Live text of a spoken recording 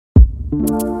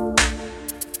Man,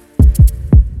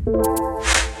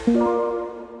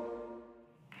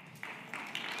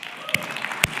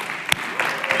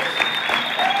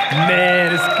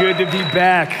 it's good to be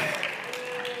back.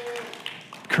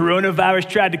 Coronavirus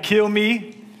tried to kill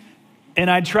me, and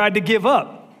I tried to give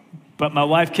up, but my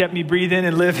wife kept me breathing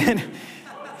and living,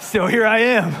 so here I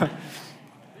am.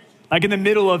 Like in the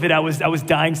middle of it, I was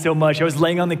dying so much. I was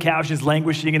laying on the couch just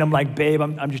languishing, and I'm like, babe,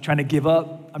 I'm just trying to give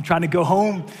up. I'm trying to go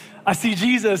home. I see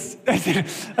Jesus.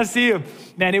 I see him.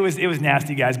 Man, it was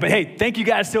nasty, guys. But hey, thank you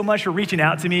guys so much for reaching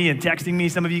out to me and texting me.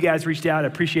 Some of you guys reached out. I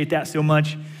appreciate that so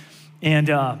much.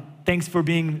 And thanks for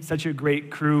being such a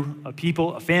great crew of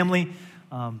people, a family.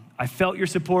 I felt your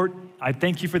support. I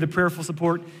thank you for the prayerful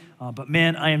support. But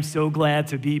man, I am so glad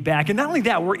to be back. And not only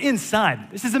that, we're inside.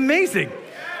 This is amazing.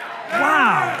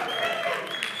 Wow.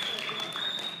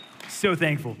 So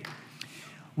thankful.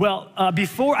 Well,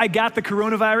 before I got the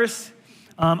coronavirus,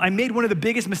 I made one of the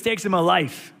biggest mistakes in my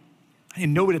life. I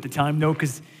didn't know it at the time, no,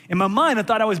 because in my mind, I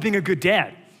thought I was being a good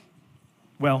dad.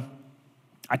 Well,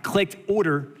 I clicked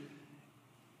order,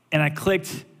 and I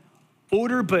clicked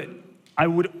order, but I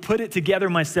would put it together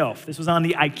myself. This was on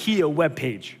the IKEA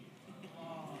webpage.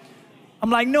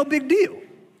 I'm like, no big deal.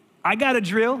 I got a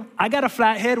drill, I got a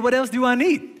flathead, what else do I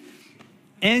need?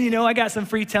 And you know, I got some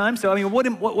free time, so I mean, what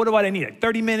do I need? Like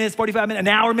 30 minutes, 45 minutes, an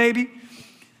hour maybe?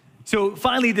 So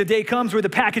finally the day comes where the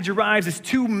package arrives, it's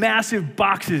 2 massive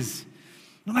boxes.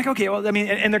 I'm like, okay, well, I mean,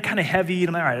 and they're kind of heavy, and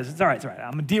I'm like, all right, it's all right,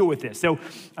 I'm gonna deal with this. So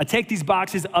I take these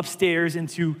boxes upstairs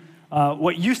into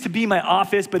what used to be my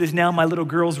office, but is now my little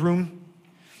girl's room.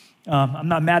 I'm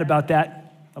not mad about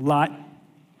that a lot,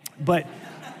 but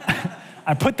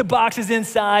I put the boxes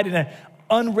inside and I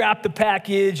unwrapped the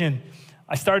package, and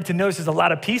I started to notice there's a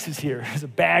lot of pieces here. There's a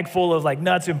bag full of like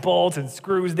nuts and bolts and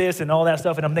screws, this and all that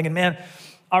stuff. And I'm thinking, man,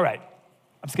 all right,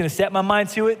 I'm just gonna set my mind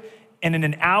to it. And in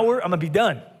an hour, I'm gonna be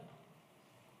done.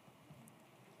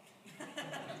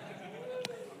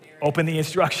 Open the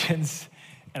instructions.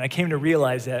 And I came to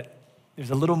realize that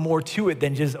there's a little more to it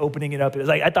than just opening it up. It was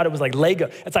like, I thought it was like Lego.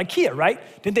 It's IKEA, right?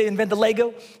 Didn't they invent the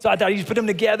Lego? So I thought you just put them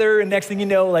together and next thing you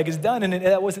know, like it's done. And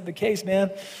that wasn't the case,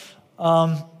 man.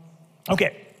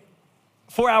 Okay.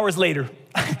 4 hours later,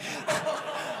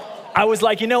 I was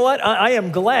like, you know what? I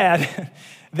am glad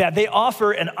that they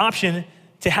offer an option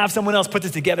to have someone else put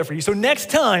this together for you. So next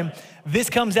time this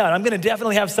comes out, I'm gonna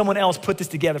definitely have someone else put this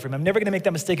together for me. I'm never gonna make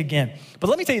that mistake again. But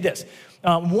let me tell you this.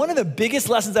 One of the biggest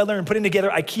lessons I learned putting together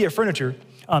IKEA furniture,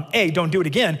 don't do it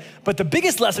again, but the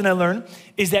biggest lesson I learned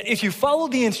is that if you follow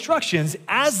the instructions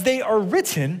as they are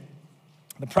written,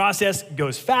 the process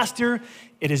goes faster,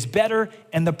 it is better,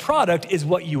 and the product is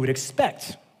what you would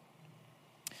expect.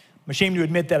 I'm ashamed to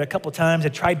admit that a couple times I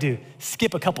tried to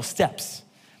skip a couple steps.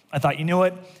 I thought, you know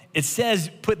what? It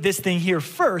says put this thing here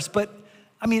first, but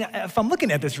I mean, if I'm looking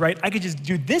at this right, I could just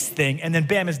do this thing and then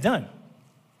bam, it's done.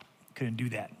 Couldn't do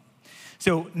that.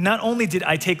 So not only did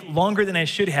I take longer than I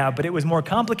should have, but it was more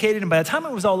complicated, and by the time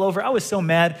it was all over, I was so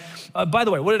mad. By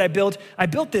the way, what did I build? I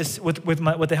built this with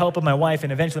the help of my wife,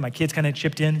 and eventually my kids kind of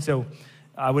chipped in, so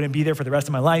I wouldn't be there for the rest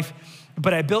of my life.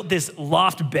 But I built this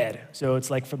loft bed. So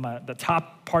it's like the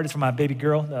top part is for my baby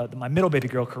girl, my middle baby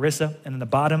girl, Carissa, and then the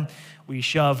bottom, we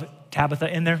shove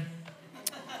Tabitha in there.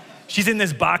 She's in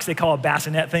this box they call a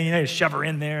bassinet thing, you know, you shove her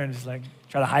in there and just like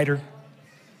try to hide her.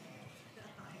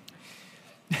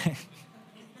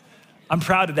 I'm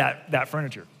proud of that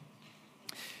furniture.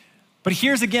 But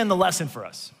here's again the lesson for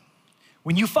us.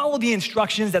 When you follow the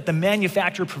instructions that the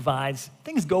manufacturer provides,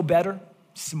 things go better,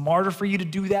 smarter for you to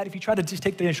do that. If you try to just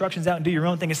take the instructions out and do your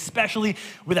own thing, especially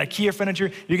with IKEA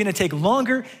furniture, you're gonna take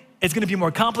longer, it's gonna be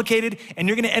more complicated, and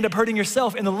you're gonna end up hurting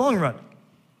yourself in the long run.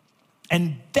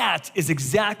 And that is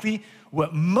exactly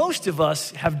what most of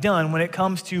us have done when it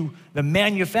comes to the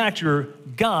manufacturer,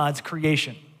 God's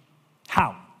creation.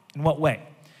 How? In what way?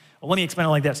 Well, let me explain it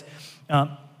like this.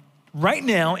 Right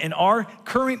now, in our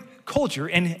current culture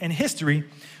and history,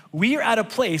 we are at a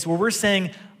place where we're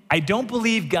saying, I don't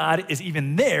believe God is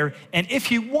even there, and if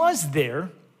he was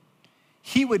there,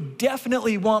 he would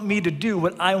definitely want me to do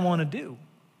what I want to do.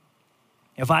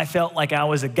 If I felt like I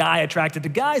was a guy attracted to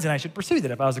guys, then I should pursue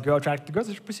that. If I was a girl attracted to girls,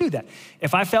 I should pursue that.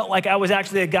 If I felt like I was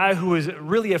actually a guy who was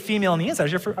really a female on the inside,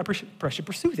 I should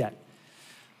pursue that.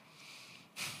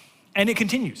 And it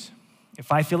continues.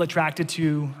 If I feel attracted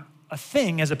to a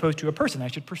thing as opposed to a person, I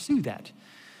should pursue that.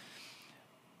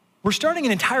 We're starting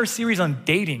an entire series on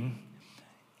dating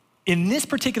in this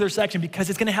particular section because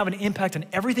it's gonna have an impact on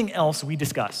everything else we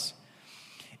discuss.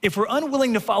 If we're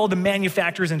unwilling to follow the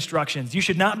manufacturer's instructions, you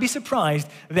should not be surprised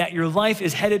that your life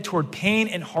is headed toward pain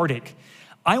and heartache.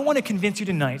 I want to convince you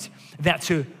tonight that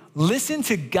to listen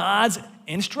to God's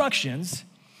instructions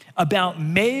about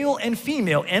male and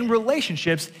female and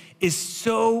relationships is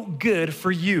so good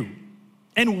for you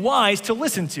and wise to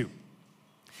listen to.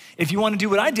 If you want to do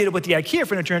what I did with the IKEA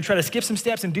furniture and try to skip some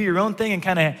steps and do your own thing and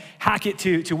kind of hack it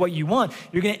to what you want,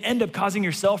 you're going to end up causing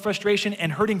yourself frustration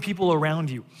and hurting people around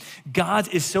you.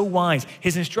 God is so wise.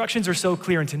 His instructions are so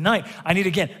clear. And tonight, I need,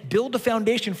 again, build a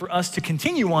foundation for us to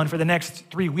continue on for the next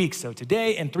 3 weeks. So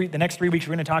today and the next 3 weeks,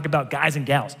 we're going to talk about guys and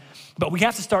gals. But we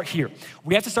have to start here.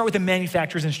 We have to start with the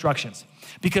manufacturer's instructions,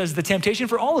 because the temptation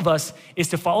for all of us is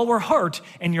to follow our heart,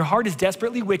 and your heart is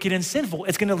desperately wicked and sinful.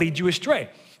 It's going to lead you astray.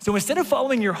 So instead of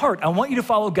following your heart, I want you to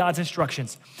follow God's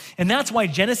instructions. And that's why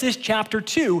Genesis chapter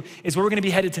 2 is where we're gonna be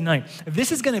headed tonight.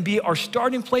 This is gonna be our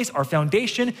starting place, our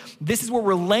foundation. This is where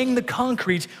we're laying the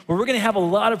concrete, where we're gonna have a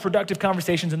lot of productive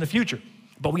conversations in the future.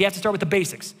 But we have to start with the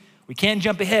basics. We can't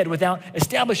jump ahead without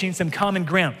establishing some common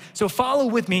ground. So follow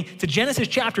with me to Genesis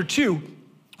chapter 2,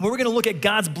 where we're gonna look at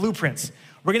God's blueprints.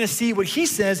 We're gonna see what he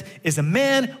says is a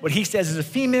man, what he says is a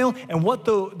female, and what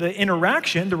the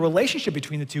interaction, the relationship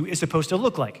between the two is supposed to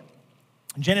look like.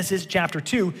 Genesis chapter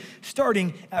 2,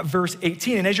 starting at verse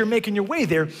 18. And as you're making your way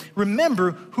there,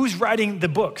 remember who's writing the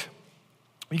book.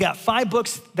 We got 5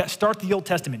 books that start the Old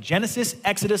Testament: Genesis,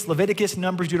 Exodus, Leviticus,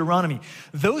 Numbers, Deuteronomy.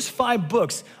 Those 5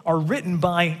 books are written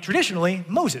by, traditionally,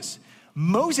 Moses.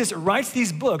 Moses writes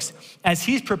these books as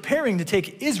he's preparing to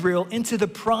take Israel into the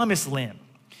promised land.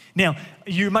 Now,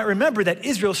 you might remember that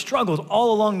Israel struggled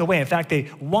all along the way. In fact, they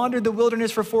wandered the wilderness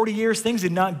for 40 years. Things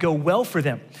did not go well for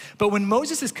them. But when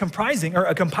Moses is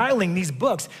compiling these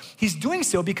books, he's doing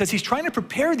so because he's trying to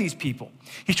prepare these people.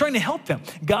 He's trying to help them.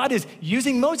 God is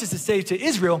using Moses to say to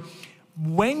Israel,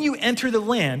 when you enter the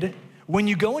land, when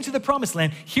you go into the promised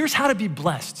land, here's how to be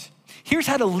blessed. Here's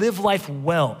how to live life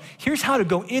well. Here's how to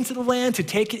go into the land, to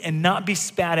take it and not be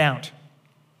spat out.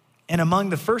 And among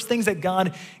the first things that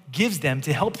God gives them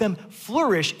to help them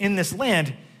flourish in this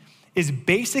land is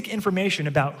basic information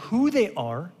about who they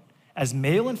are as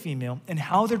male and female and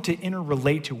how they're to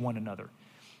interrelate to one another.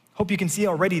 Hope you can see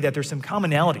already that there's some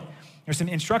commonality. There's some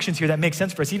instructions here that make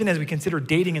sense for us, even as we consider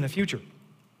dating in the future.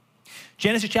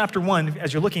 Genesis chapter 1,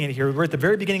 as you're looking at it here, we're at the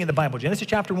very beginning of the Bible. Genesis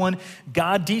chapter 1,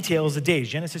 God details the days.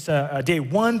 Genesis day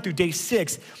 1 through day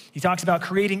 6, he talks about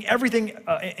creating everything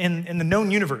in the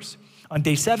known universe. On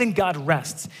day 7, God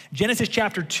rests. Genesis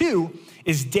chapter 2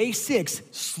 is day 6,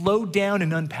 slowed down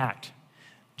and unpacked.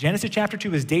 Genesis chapter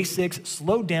 2 is day 6,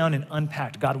 slowed down and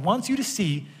unpacked. God wants you to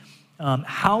see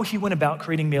how he went about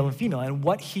creating male and female, and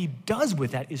what he does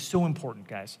with that is so important,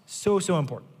 guys. So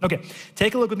important. Okay,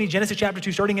 take a look with me, Genesis chapter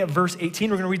 2, starting at verse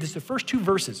 18. We're gonna read the first 2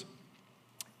 verses.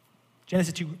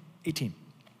 Genesis 2:18.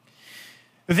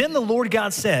 Then the Lord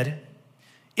God said,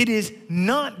 "It is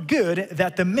not good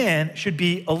that the man should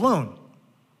be alone."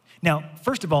 Now,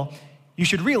 first of all, you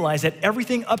should realize that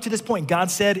everything up to this point,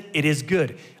 God said, it is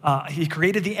good. He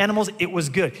created the animals, it was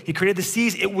good. He created the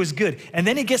seas, it was good. And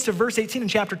then he gets to verse 18 in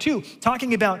chapter 2,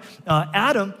 talking about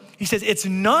Adam. He says, it's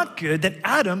not good that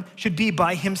Adam should be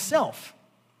by himself.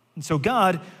 And so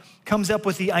God comes up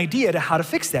with the idea to how to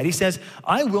fix that. He says,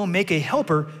 I will make a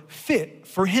helper fit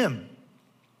for him.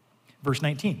 Verse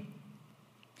 19.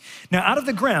 Now out of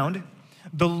the ground,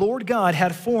 the Lord God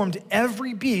had formed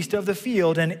every beast of the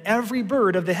field and every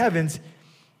bird of the heavens,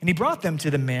 and he brought them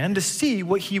to the man to see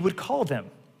what he would call them.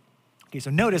 Okay, so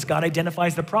notice God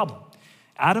identifies the problem.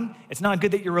 Adam, it's not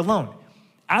good that you're alone.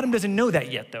 Adam doesn't know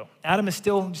that yet, though. Adam is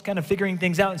still just kind of figuring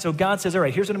things out, and so God says, all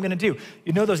right, here's what I'm gonna do.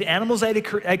 You know those animals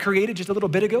I created just a little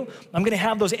bit ago? I'm gonna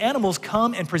have those animals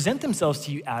come and present themselves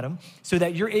to you, Adam, so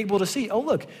that you're able to see, oh,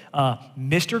 look,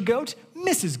 Mr. Goat,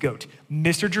 Mrs. Goat,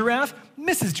 Mr. Giraffe,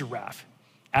 Mrs. Giraffe.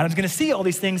 Adam's gonna see all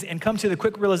these things and come to the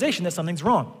quick realization that something's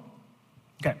wrong.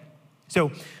 Okay,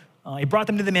 so he brought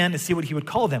them to the man to see what he would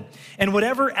call them. And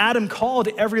whatever Adam called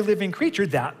every living creature,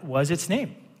 that was its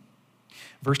name.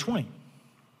 Verse 20.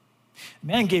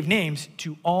 Man gave names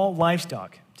to all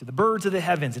livestock, to the birds of the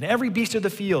heavens and every beast of the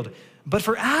field. But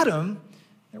for Adam,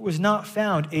 there was not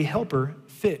found a helper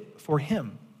fit for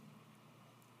him.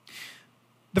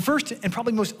 The first and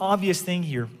probably most obvious thing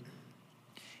here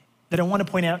that I want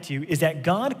to point out to you is that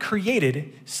God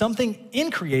created something in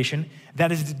creation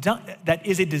that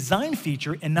is a design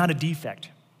feature and not a defect.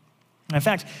 And in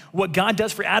fact, what God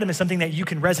does for Adam is something that you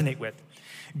can resonate with.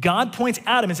 God points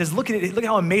Adam and says, look at it, look at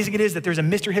how amazing it is that there's a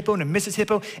Mr. Hippo and a Mrs.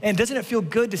 Hippo, and doesn't it feel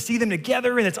good to see them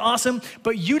together, and it's awesome?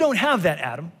 But you don't have that,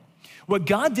 Adam. What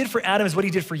God did for Adam is what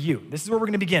he did for you. This is where we're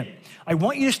gonna begin. I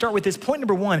want you to start with this. Point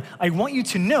number 1, I want you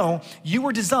to know you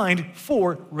were designed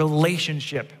for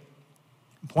relationship.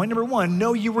 Point number one,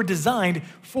 know you were designed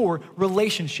for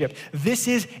relationship. This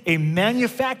is a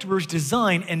manufacturer's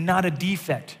design and not a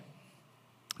defect.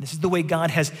 This is the way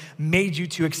God has made you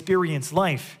to experience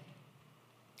life.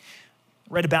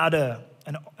 I read about a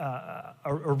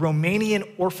Romanian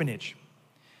orphanage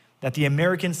that the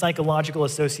American Psychological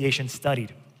Association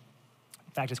studied.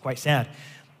 In fact, it's quite sad.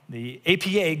 The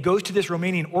APA goes to this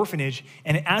Romanian orphanage,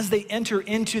 and as they enter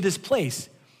into this place,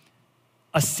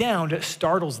 a sound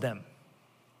startles them.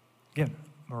 Again,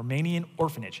 a Romanian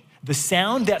orphanage. The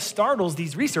sound that startles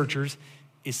these researchers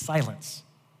is silence.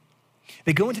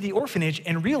 They go into the orphanage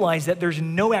and realize that there's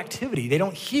no activity. They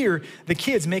don't hear the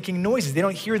kids making noises. They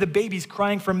don't hear the babies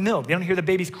crying for milk. They don't hear the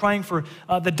babies crying for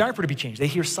the diaper to be changed. They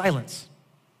hear silence.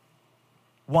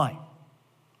 Why?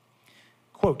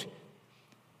 Quote,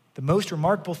 the most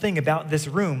remarkable thing about this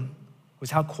room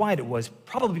was how quiet it was,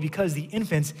 probably because the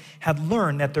infants had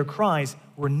learned that their cries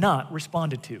were not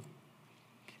responded to.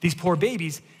 These poor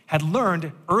babies had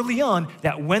learned early on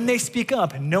that when they speak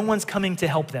up, no one's coming to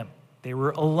help them. They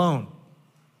were alone.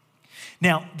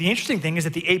 Now, the interesting thing is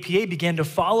that the APA began to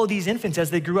follow these infants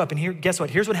as they grew up. And here, guess what?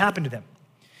 Here's what happened to them.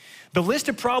 The list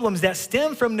of problems that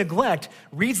stem from neglect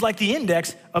reads like the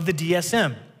index of the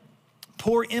DSM.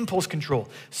 Poor impulse control,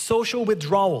 social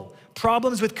withdrawal,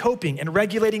 problems with coping and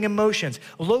regulating emotions,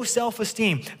 low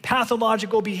self-esteem,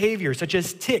 pathological behavior such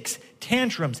as tics,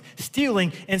 tantrums,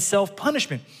 stealing, and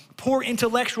self-punishment, poor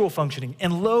intellectual functioning,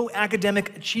 and low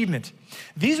academic achievement.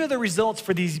 These are the results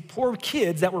for these poor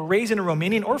kids that were raised in a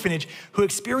Romanian orphanage who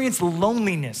experienced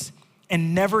loneliness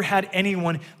and never had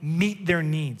anyone meet their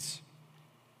needs.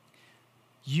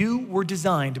 You were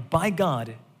designed by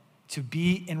God to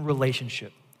be in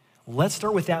relationship. Let's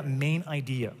start with that main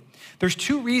idea. There's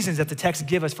two reasons that the text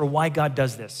give us for why God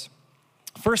does this.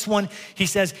 First one, he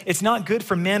says, it's not good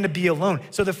for man to be alone.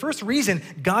 So the first reason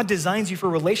God designs you for a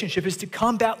relationship is to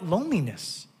combat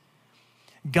loneliness.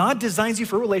 God designs you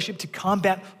for a relationship to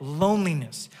combat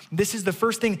loneliness. This is the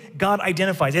first thing God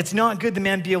identifies. It's not good the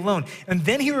man be alone. And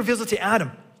then he reveals it to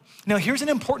Adam. Now here's an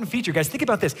important feature, guys. Think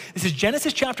about this. This is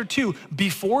Genesis chapter 2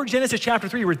 before Genesis chapter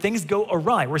 3 where things go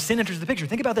awry, where sin enters the picture.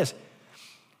 Think about this.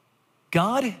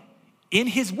 God, in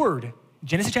his word,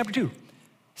 Genesis chapter 2,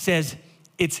 says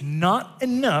it's not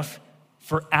enough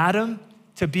for Adam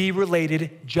to be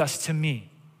related just to me.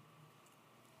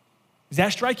 Does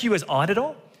that strike you as odd at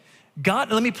all?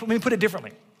 God, let me put it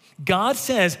differently. God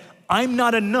says, I'm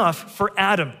not enough for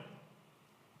Adam.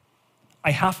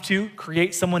 I have to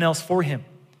create someone else for him.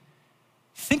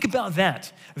 Think about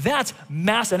that. That's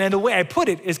massive. And the way I put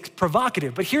it is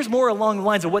provocative, but here's more along the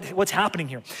lines of what's happening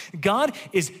here. God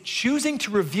is choosing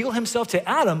to reveal himself to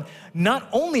Adam, not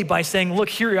only by saying, look,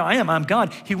 here I am, I'm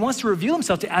God. He wants to reveal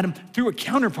himself to Adam through a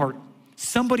counterpart,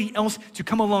 somebody else to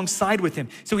come alongside with him.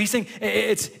 So he's saying,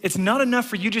 it's not enough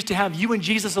for you just to have you and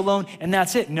Jesus alone and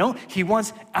that's it. No, he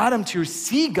wants Adam to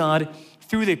see God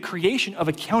through the creation of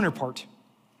a counterpart.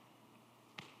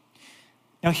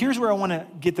 Now here's where I want to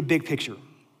get the big picture.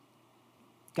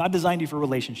 God designed you for a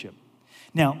relationship.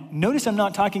 Now, notice I'm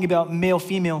not talking about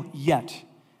male-female yet.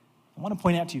 I want to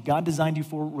point out to you, God designed you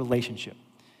for a relationship.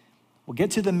 We'll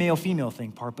get to the male-female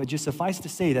thing part, but just suffice to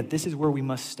say that this is where we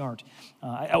must start.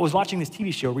 I was watching this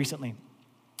TV show recently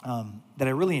that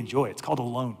I really enjoy. It's called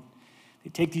Alone. They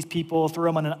take these people, throw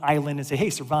them on an island and say,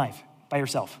 hey, survive by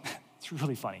yourself. It's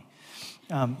really funny.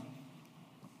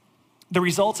 The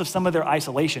results of some of their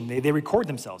isolation, they record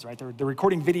themselves, right? They're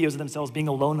recording videos of themselves being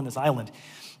alone on this island.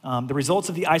 The results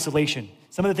of the isolation,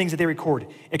 some of the things that they record,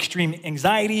 extreme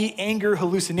anxiety, anger,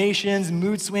 hallucinations,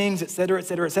 mood swings, et cetera, et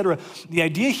cetera, et cetera. The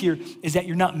idea here is that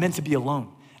you're not meant to be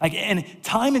alone. And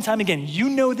time again, you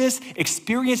know this,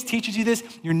 experience teaches you this,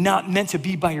 you're not meant to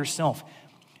be by yourself.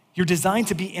 You're designed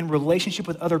to be in relationship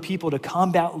with other people to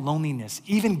combat loneliness.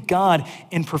 Even God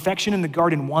in perfection in the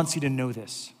garden wants you to know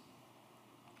this.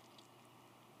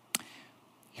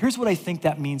 Here's what I think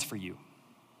that means for you,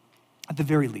 at the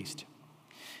very least.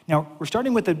 Now, we're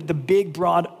starting with the big,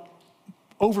 broad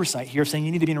oversight here of saying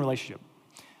you need to be in a relationship.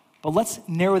 But let's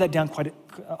narrow that down quite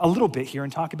a little bit here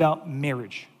and talk about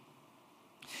marriage.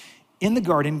 In the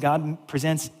garden, God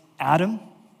presents Adam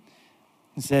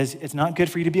and says, it's not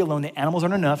good for you to be alone. The animals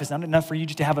aren't enough. It's not enough for you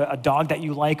just to have a dog that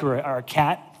you like or a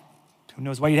cat. Who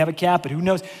knows why you'd have a cat, but who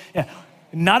knows? Yeah,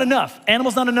 not enough.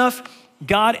 Animals not enough.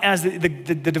 God, as the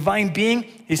divine being,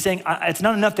 he's saying, it's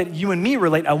not enough that you and me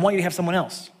relate. I want you to have someone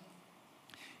else.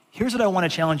 Here's what I want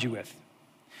to challenge you with.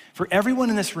 For everyone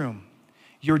in this room,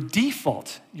 your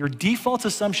default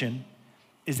assumption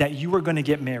is that you are going to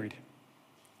get married.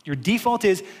 Your default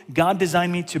is, God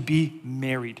designed me to be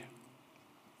married.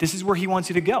 This is where he wants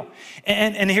you to go.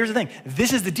 And here's the thing,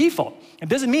 this is the default. It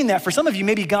doesn't mean that for some of you,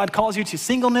 maybe God calls you to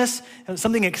singleness,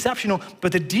 something exceptional,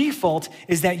 but the default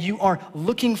is that you are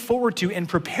looking forward to and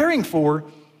preparing for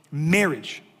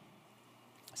marriage.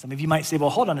 Some of you might say,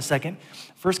 well, hold on a second.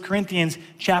 1 Corinthians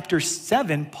chapter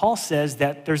 7, Paul says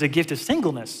that there's a gift of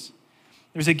singleness.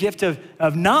 There's a gift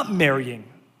of not marrying.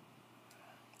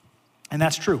 And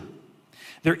that's true.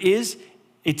 There is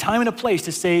a time and a place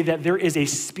to say that there is a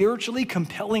spiritually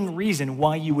compelling reason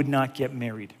why you would not get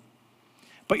married.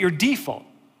 But your default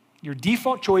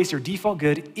choice, your default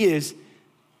good is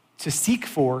to seek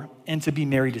for and to be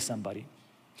married to somebody.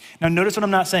 Now notice what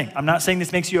I'm not saying. I'm not saying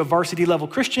this makes you a varsity level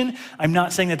Christian. I'm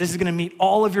not saying that this is gonna meet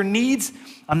all of your needs.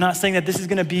 I'm not saying that this is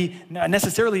gonna be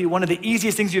necessarily one of the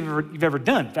easiest things you've ever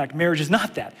done. In fact, marriage is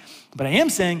not that. But I am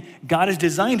saying God has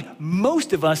designed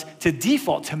most of us to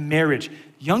default to marriage.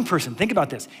 Young person, think about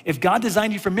this. If God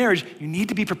designed you for marriage, you need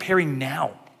to be preparing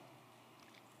now.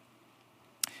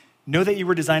 Know that you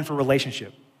were designed for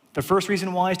relationship. The first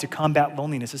reason why is to combat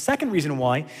loneliness. The second reason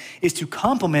why is to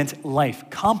complement life.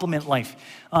 Complement life.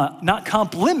 Not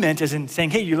compliment as in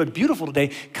saying, hey, you look beautiful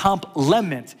today.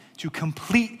 Complement, to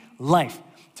complete life.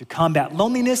 To combat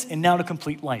loneliness and now to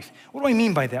complete life. What do I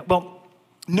mean by that? Well,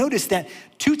 notice that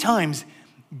 2 times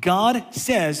God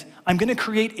says, I'm gonna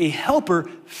create a helper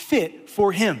fit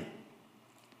for him.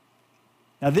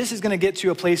 Now this is gonna get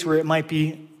to a place where it might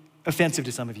be offensive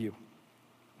to some of you.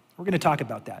 We're gonna talk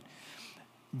about that.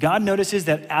 God notices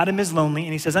that Adam is lonely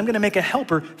and he says, I'm gonna make a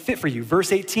helper fit for you.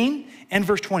 Verse 18 and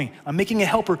verse 20, I'm making a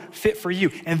helper fit for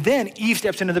you. And then Eve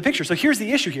steps into the picture. So here's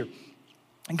the issue here.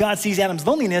 And God sees Adam's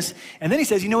loneliness, and then he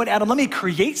says, you know what, Adam, let me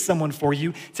create someone for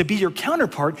you to be your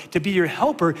counterpart, to be your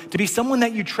helper, to be someone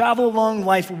that you travel along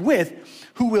life with,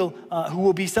 who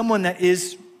will be someone that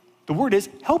is, the word is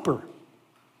helper.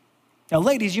 Now,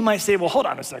 ladies, you might say, well, hold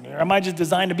on a second. Am I just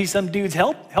designed to be some dude's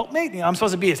helpmate? I'm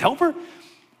supposed to be his helper?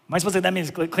 Am I supposed to, that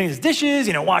means clean his dishes,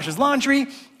 wash his laundry?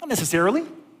 Not necessarily.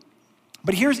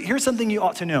 But here's something you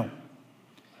ought to know.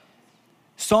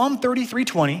 Psalm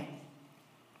 33:20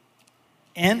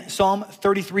 and Psalm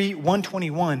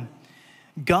 33:121,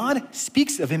 God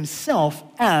speaks of himself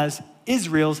as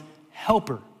Israel's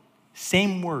helper.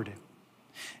 Same word.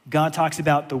 God talks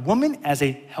about the woman as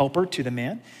a helper to the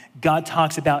man. God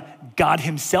talks about God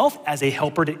himself as a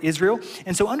helper to Israel.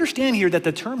 And so understand here that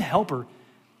the term helper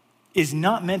is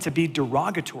not meant to be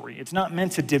derogatory. It's not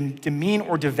meant to demean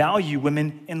or devalue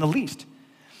women in the least.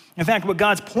 In fact, what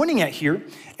God's pointing at here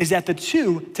is that the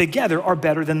two together are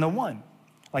better than the one,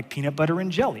 like peanut butter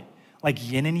and jelly,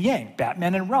 like yin and yang,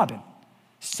 Batman and Robin,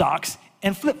 socks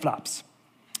and flip-flops.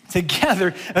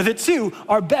 Together, the two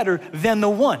are better than the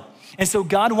one. And so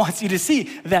God wants you to see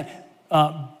that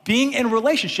being in a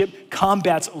relationship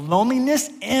combats loneliness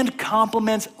and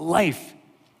complements life.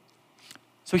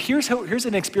 So here's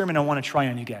an experiment I want to try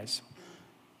on you guys.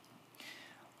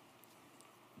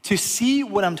 To see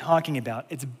what I'm talking about,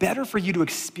 it's better for you to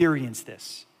experience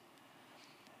this.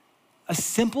 A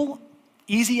simple,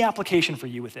 easy application for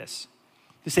you with this,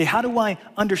 to say, how do I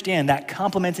understand that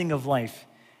complementing of life,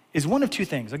 is one of 2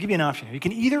 things. I'll give you an option here. You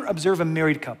can either observe a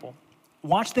married couple,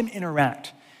 watch them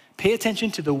interact, pay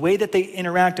attention to the way that they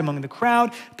interact among the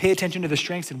crowd, pay attention to the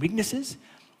strengths and weaknesses,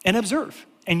 and observe.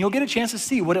 And you'll get a chance to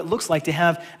see what it looks like to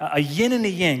have a yin and a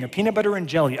yang, a peanut butter and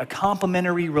jelly, a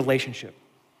complementary relationship.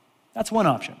 That's one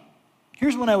option.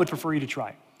 Here's one I would prefer you to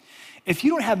try. If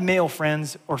you don't have male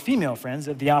friends or female friends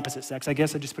of the opposite sex, I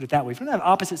guess I just put it that way. If you don't have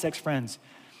opposite sex friends,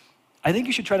 I think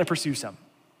you should try to pursue some.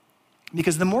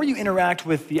 Because the more you interact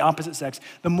with the opposite sex,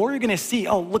 the more you're gonna see,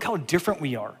 oh, look how different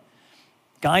we are.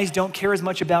 Guys don't care as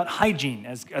much about hygiene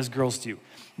as girls do.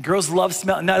 Girls love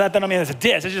smell. No, that don't mean that's a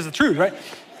diss, it's just the truth, right?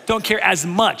 Don't care as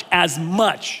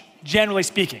much, generally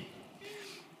speaking.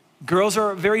 Girls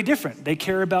are very different. They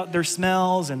care about their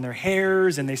smells and their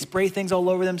hairs, and they spray things all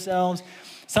over themselves.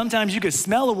 Sometimes you could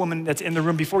smell a woman that's in the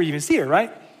room before you even see her,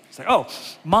 right? It's like, oh,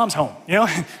 mom's home,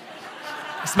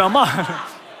 I smell mom.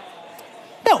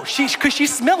 No, because she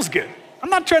smells good. I'm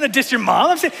not trying to diss your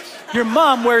mom. I'm saying your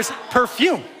mom wears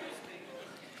perfume.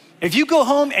 If you go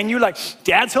home and you're like,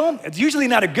 Dad's home, it's usually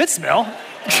not a good smell.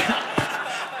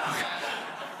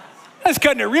 I'm just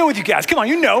cutting it real with you guys. Come on,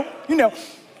 you know.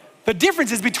 The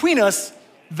differences between us,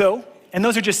 though, and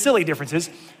those are just silly differences,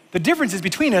 the differences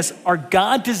between us are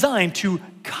God designed to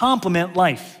complement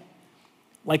life.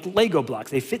 Like Lego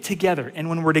blocks, they fit together. And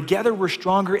when we're together, we're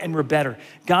stronger and we're better.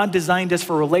 God designed us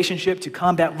for a relationship to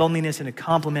combat loneliness and to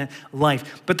complement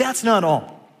life. But that's not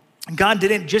all. God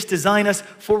didn't just design us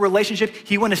for relationship,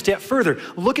 he went a step further.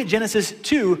 Look at Genesis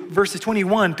 2, verses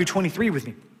 21 through 23 with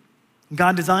me.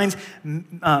 God designs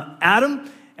Adam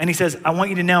And he says, I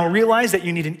want you to now realize that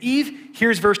you need an Eve.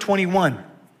 Here's verse 21.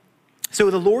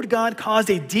 So the Lord God caused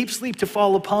a deep sleep to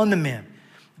fall upon the man.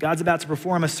 God's about to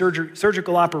perform a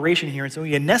surgical operation here, and so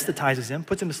he anesthetizes him,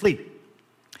 puts him to sleep.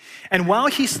 And while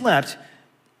he slept,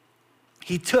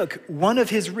 he took one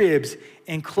of his ribs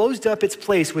and closed up its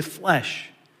place with flesh.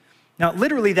 Now,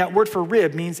 literally, that word for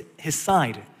rib means his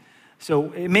side.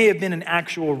 So it may have been an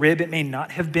actual rib, it may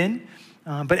not have been.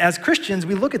 But as Christians,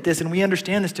 we look at this and we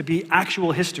understand this to be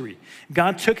actual history.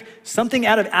 God took something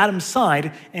out of Adam's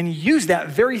side and used that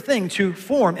very thing to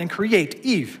form and create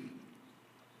Eve.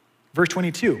 Verse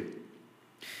 22,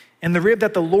 and the rib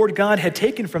that the Lord God had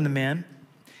taken from the man,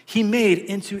 he made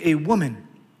into a woman.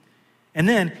 And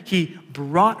then he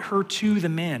brought her to the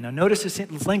man. Now notice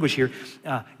this language here.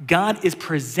 God is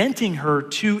presenting her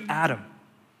to Adam.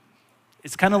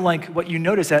 It's kind of like what you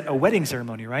notice at a wedding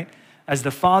ceremony, right? As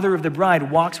the father of the bride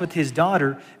walks with his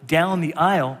daughter down the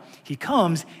aisle, he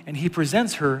comes and he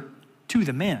presents her to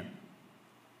the man.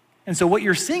 And so what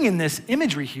you're seeing in this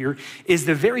imagery here is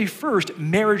the very first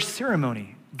marriage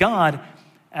ceremony. God,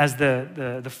 as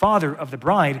the father of the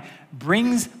bride,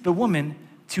 brings the woman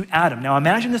to Adam. Now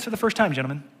imagine this for the first time,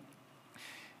 gentlemen.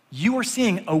 You are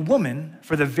seeing a woman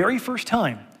for the very first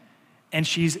time, and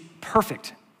she's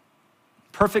perfect.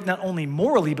 Perfect not only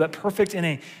morally, but perfect in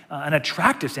an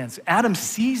attractive sense. Adam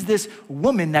sees this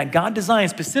woman that God designed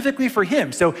specifically for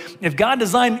him. So if God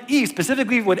designed Eve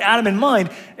specifically with Adam in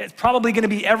mind, it's probably going to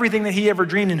be everything that he ever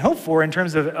dreamed and hoped for in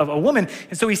terms of a woman.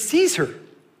 And so he sees her,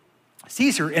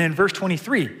 and in verse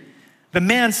 23, the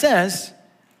man says,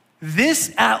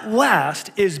 this at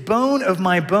last is bone of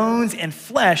my bones and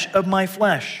flesh of my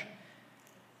flesh.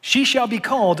 She shall be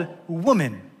called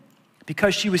woman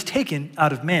because she was taken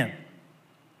out of man.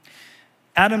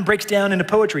 Adam breaks down into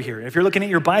poetry here. If you're looking at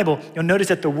your Bible, you'll notice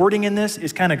that the wording in this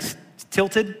is kind of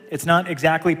tilted. It's not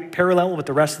exactly parallel with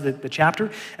the rest of the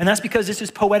chapter. And that's because this is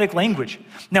poetic language.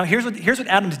 Now, here's what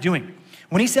Adam's doing.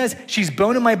 When he says, she's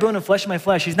bone of my bone and flesh of my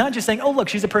flesh, he's not just saying, oh, look,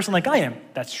 she's a person like I am.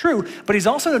 That's true. But he's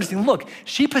also noticing, look,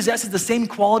 she possesses the same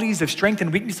qualities of strength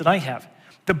and weakness that I have.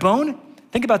 The bone,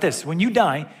 think about this. When you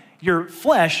die, your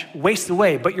flesh wastes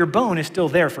away, but your bone is still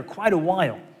there for quite a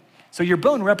while. So your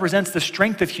bone represents the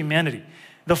strength of humanity.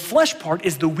 The flesh part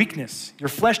is the weakness. Your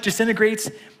flesh disintegrates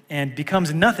and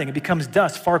becomes nothing. It becomes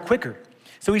dust far quicker.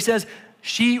 So he says,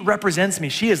 she represents me.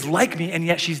 She is like me, and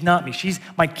yet she's not me. She's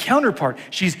my counterpart.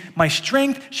 She's my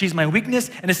strength. She's my weakness.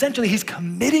 And essentially, he's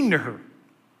committing to her.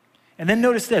 And then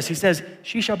notice this. He says,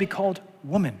 she shall be called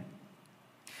woman.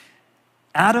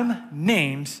 Adam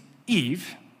names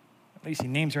Eve. At least he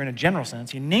names her in a general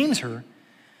sense. He names her.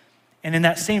 And in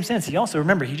that same sense, he also,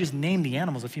 remember, he just named the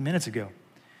animals a few minutes ago.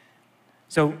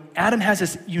 So Adam has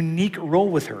this unique role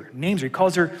with her. Names her. He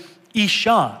calls her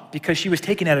Isha because she was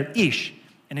taken out of Ish.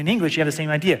 And in English, you have the same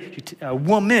idea.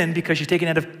 Woman because she's taken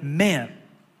out of man.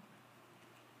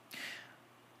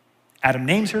 Adam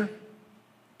names her.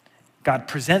 God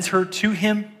presents her to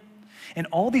him. And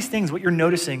all these things, what you're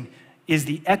noticing is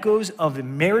the echoes of the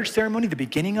marriage ceremony, the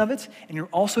beginning of it. And you're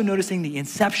also noticing the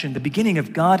inception, the beginning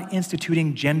of God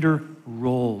instituting gender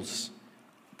roles.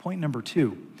 Point number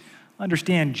 2.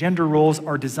 Understand, gender roles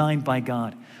are designed by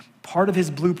God. Part of his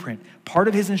blueprint, part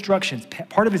of his instructions,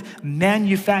 part of his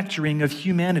manufacturing of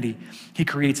humanity. He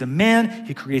creates a man,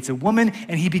 he creates a woman,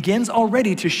 and he begins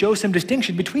already to show some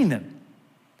distinction between them.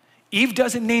 Eve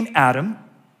doesn't name Adam.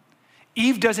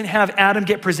 Eve doesn't have Adam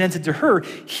get presented to her.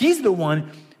 He's the one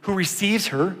who receives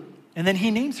her, and then he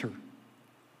names her.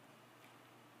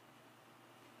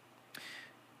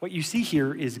 What you see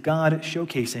here is God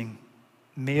showcasing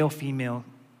male-female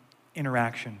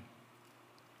interaction.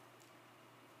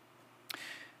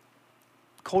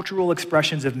 Cultural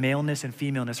expressions of maleness and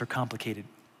femaleness are complicated.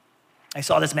 I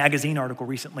saw this magazine article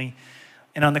recently,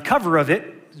 and on the cover of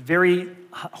it, very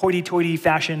hoity-toity,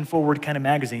 fashion-forward kind of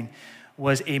magazine,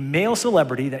 was a male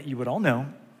celebrity that you would all know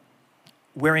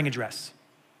wearing a dress.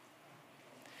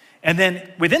 And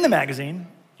then within the magazine,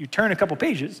 you turn a couple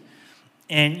pages,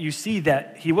 and you see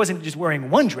that he wasn't just wearing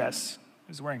one dress,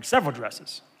 he was wearing several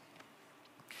dresses.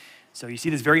 So you see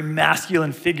this very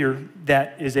masculine figure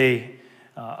that is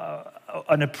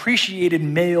an appreciated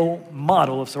male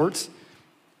model of sorts,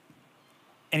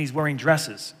 and he's wearing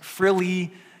dresses,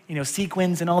 frilly,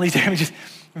 sequins and all these different, just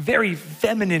very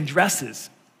feminine dresses.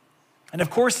 And of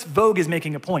course, Vogue is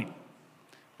making a point.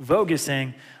 Vogue is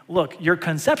saying, look, your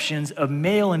conceptions of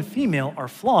male and female are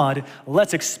flawed.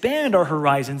 Let's expand our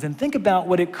horizons and think about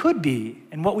what it could be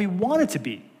and what we want it to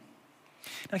be.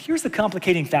 Now, here's the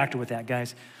complicating factor with that,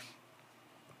 guys.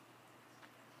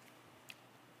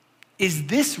 Is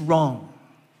this wrong?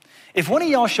 If one of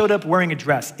y'all showed up wearing a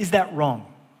dress, is that wrong?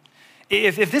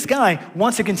 If this guy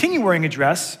wants to continue wearing a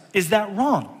dress, is that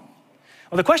wrong?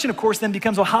 Well, the question, of course, then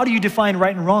becomes, well, how do you define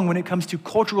right and wrong when it comes to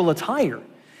cultural attire?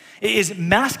 Is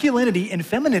masculinity and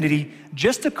femininity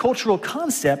just a cultural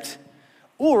concept,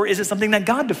 or is it something that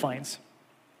God defines?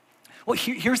 Well,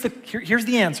 here's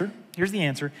the answer. Here's the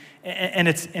answer, and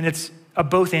it's a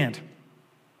both and.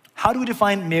 How do we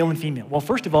define male and female? Well,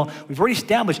 first of all, we've already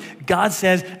established God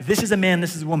says this is a man,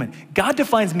 this is a woman. God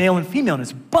defines male and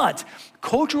femaleness, but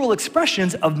cultural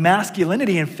expressions of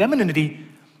masculinity and femininity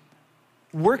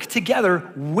work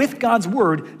together with God's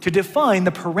word to define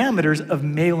the parameters of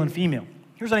male and female.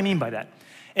 Here's what I mean by that.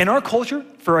 In our culture,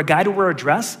 for a guy to wear a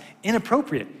dress,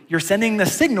 inappropriate. You're sending the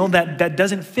signal that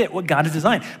doesn't fit what God has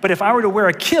designed. But if I were to wear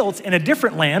a kilt in a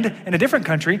different land, in a different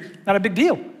country, not a big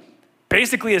deal.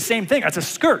 Basically the same thing. It's a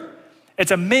skirt.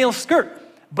 It's a male skirt.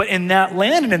 But in that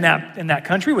land and in that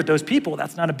country with those people,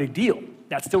 that's not a big deal.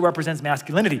 That still represents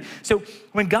masculinity. So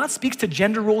when God speaks to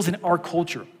gender roles in our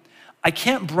culture, I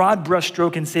can't broad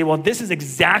brushstroke and say, well, this is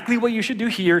exactly what you should do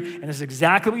here, and this is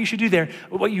exactly what you should do there.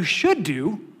 But what you should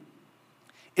do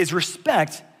is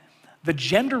respect the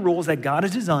gender roles that God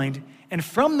has designed, and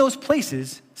from those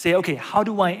places, say, okay, how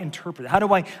do I interpret it? How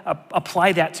do I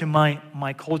apply that to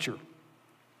my culture?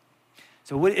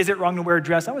 So is it wrong to wear a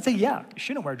dress? I would say, yeah, you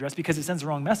shouldn't wear a dress because it sends the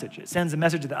wrong message. It sends a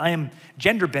message that I am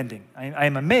gender bending. I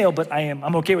am a male, but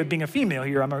I'm okay with being a female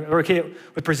here. I'm okay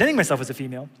with presenting myself as a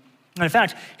female. And in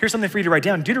fact, here's something for you to write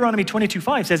down. Deuteronomy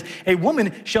 22:5 says, a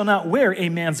woman shall not wear a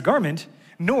man's garment,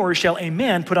 nor shall a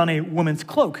man put on a woman's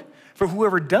cloak. For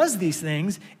whoever does these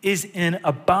things is an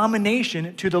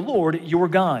abomination to the Lord your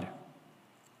God.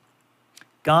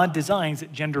 God designs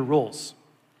gender roles.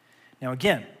 Now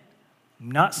again,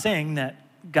 I'm not saying that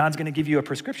God's gonna give you a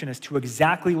prescription as to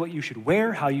exactly what you should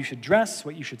wear, how you should dress,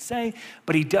 what you should say,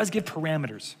 but he does give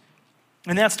parameters.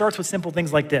 And that starts with simple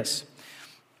things like this.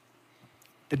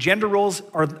 The gender roles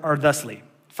are thusly.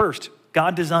 First,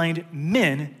 God designed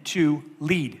men to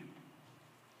lead.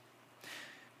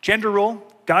 Gender role,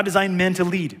 God designed men to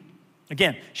lead.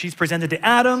 Again, she's presented to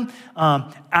Adam.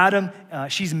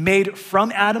 She's made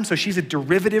from Adam, so she's a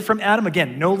derivative from Adam.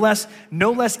 Again, no less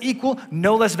equal,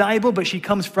 no less valuable, but she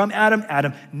comes from Adam.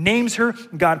 Adam names her.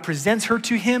 God presents her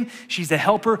to him. She's a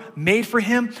helper made for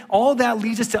him. All that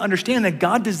leads us to understand that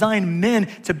God designed men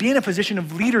to be in a position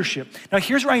of leadership. Now,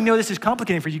 here's where I know this is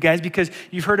complicated for you guys because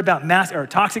you've heard about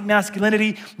toxic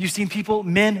masculinity. You've seen people,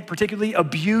 men particularly,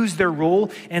 abuse their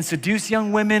role and seduce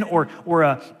young women or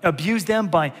abuse them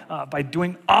by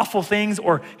doing awful things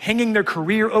or hanging their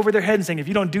career over their head and saying, if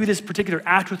you don't do this particular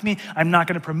act with me, I'm not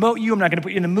gonna promote you, I'm not gonna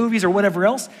put you in the movies or whatever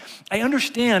else. I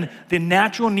understand the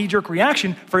natural knee-jerk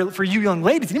reaction for you young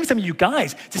ladies and even some of you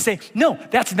guys to say, no,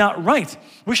 that's not right.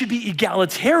 We should be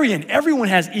egalitarian. Everyone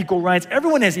has equal rights.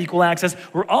 Everyone has equal access.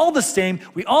 We're all the same.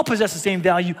 We all possess the same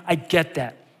value. I get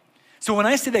that. So when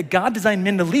I say that God designed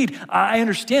men to lead, I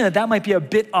understand that might be a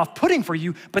bit off-putting for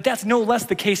you, but that's no less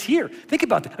the case here. Think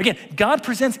about that. Again, God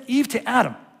presents Eve to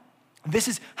Adam. This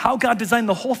is how God designed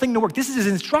the whole thing to work. This is his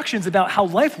instructions about how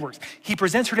life works. He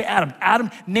presents her to Adam.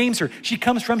 Adam names her. She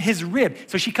comes from his rib.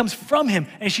 So she comes from him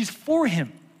and she's for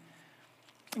him.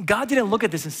 God didn't look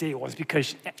at this and say, well, it's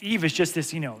because Eve is just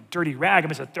this, dirty rag. I'm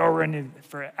just gonna throw her in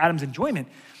for Adam's enjoyment.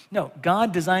 No,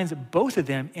 God designs both of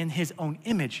them in his own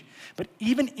image. But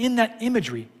even in that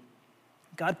imagery,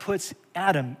 God puts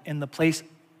Adam in the place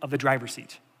of the driver's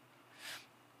seat.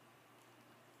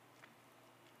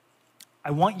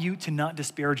 I want you to not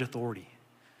disparage authority.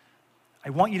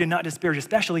 I want you to not disparage,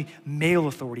 especially male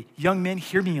authority. Young men,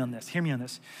 hear me on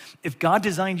this. If God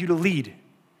designed you to lead,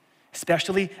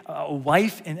 especially a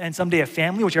wife and someday a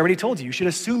family, which I already told you, you should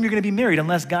assume you're gonna be married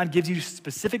unless God gives you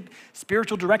specific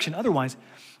spiritual direction. Otherwise,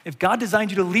 if God designed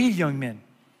you to lead young men,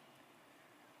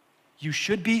 you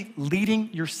should be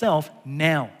leading yourself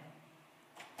now.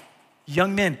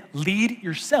 Young men, lead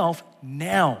yourself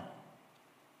now.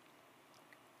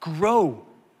 Grow,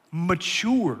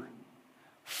 mature,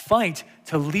 fight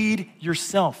to lead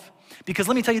yourself. Because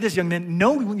let me tell you this, young men,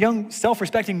 no young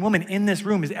self-respecting woman in this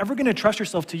room is ever gonna trust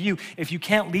herself to you if you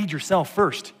can't lead yourself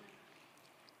first.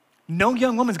 No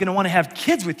young woman's gonna wanna have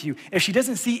kids with you if she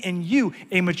doesn't see in you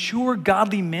a mature,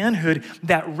 godly manhood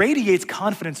that radiates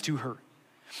confidence to her.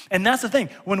 And that's the thing,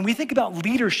 when we think about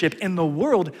leadership in the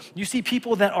world, you see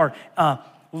people that are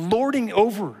lording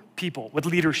over people with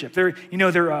leadership. They're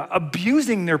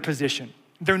abusing their position.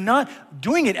 They're not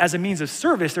doing it as a means of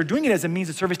service, they're doing it as a means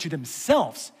of service to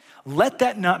themselves. Let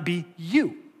that not be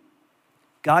you.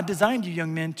 God designed you,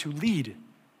 young men, to lead.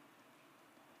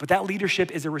 But that leadership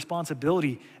is a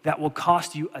responsibility that will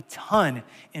cost you a ton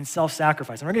in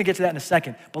self-sacrifice. And we're gonna get to that in a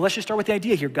second, but let's just start with the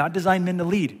idea here. God designed men to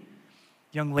lead.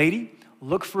 Young lady,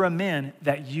 look for a man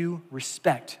that you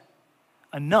respect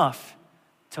enough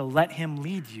to let him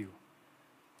lead you.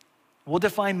 We'll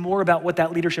define more about what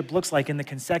that leadership looks like in the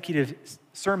consecutive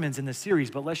sermons in the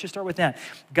series, but let's just start with that.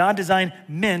 God designed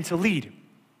men to lead.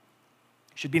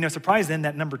 Should be no surprise then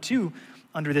that number 2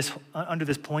 under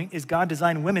this point is God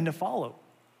designed women to follow.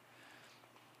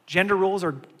 Gender roles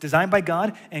are designed by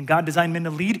God, and God designed men to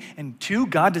lead, and 2,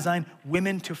 God designed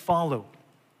women to follow.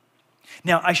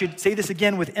 Now, I should say this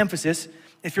again with emphasis.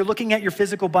 If you're looking at your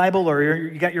physical Bible or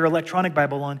you got your electronic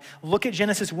Bible on, look at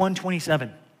Genesis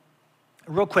 1:27.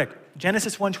 Real quick,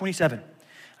 Genesis 1:27.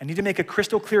 I need to make a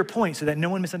crystal clear point so that no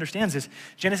one misunderstands this.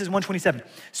 Genesis 1:27.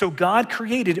 So God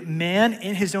created man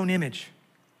in his own image.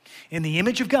 In the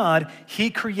image of God, he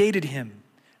created him.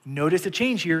 Notice the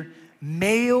change here.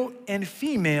 Male and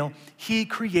female, he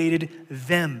created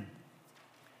them.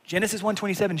 Genesis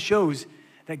 1:27 shows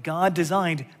that God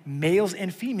designed males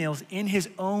and females in his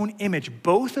own image.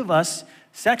 Both of us,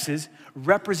 sexes,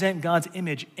 represent God's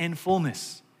image in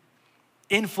fullness,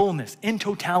 in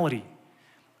totality.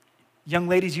 Young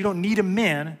ladies, you don't need a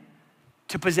man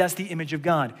to possess the image of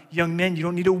God. Young men, you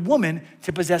don't need a woman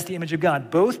to possess the image of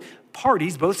God. Both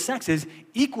parties, both sexes,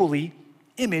 equally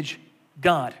image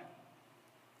God.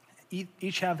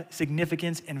 Each have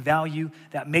significance and value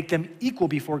that make them equal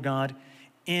before God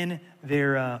in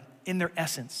their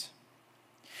essence.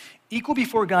 Equal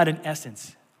before God in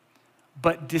essence,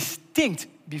 but distinct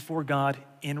before God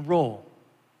in role.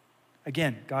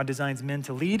 Again, God designs men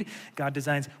to lead. God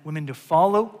designs women to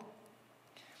follow.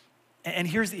 And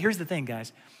here's the thing,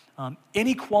 guys.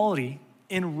 Inequality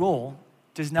in role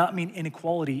does not mean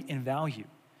inequality in value.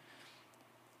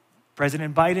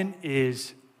 President Biden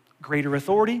is greater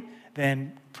authority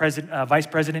than Vice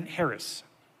President Harris.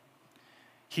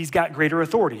 He's got greater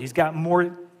authority. He's got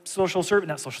more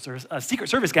Secret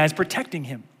Service guys protecting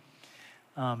him.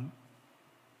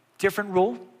 Different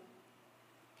role,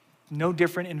 no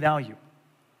different in value.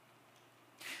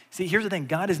 See, here's the thing.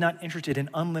 God is not interested in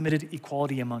unlimited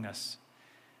equality among us.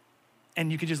 And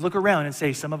you can just look around and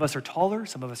say, some of us are taller,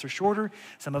 some of us are shorter,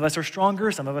 some of us are stronger,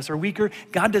 some of us are weaker.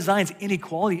 God designs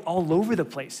inequality all over the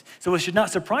place. So it should not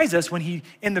surprise us when he,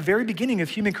 in the very beginning of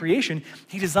human creation,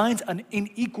 he designs an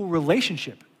unequal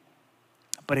relationship.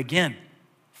 But again,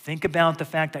 think about the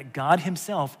fact that God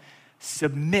himself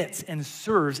submits and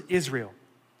serves Israel.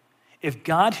 If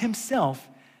God himself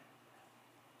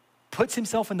puts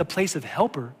himself in the place of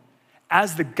helper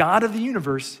as the God of the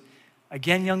universe,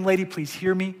 again, young lady, please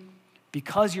hear me,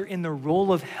 because you're in the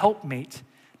role of helpmate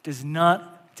does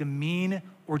not demean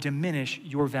or diminish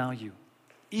your value.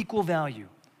 Equal value,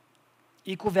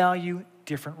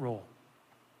 different role.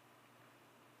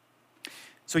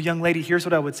 So young lady, here's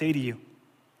what I would say to you.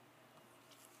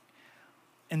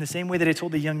 In the same way that I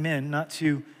told the young men not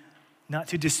to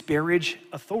disparage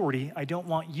authority, I don't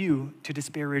want you to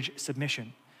disparage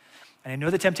submission. And I know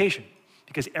the temptation,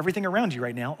 because everything around you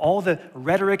right now, all the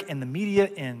rhetoric and the media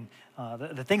and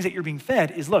the things that you're being fed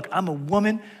is, look, I'm a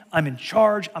woman, I'm in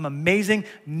charge, I'm amazing.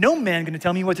 No man gonna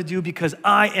tell me what to do because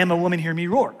I am a woman, hear me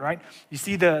roar, right? You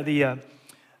see it's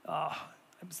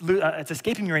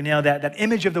escaping me right now, that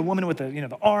image of the woman with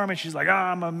the arm, and she's like,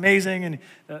 I'm amazing, and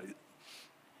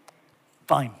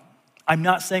fine. I'm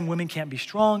not saying women can't be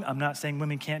strong. I'm not saying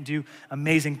women can't do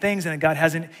amazing things and that God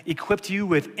hasn't equipped you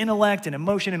with intellect and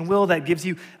emotion and will that gives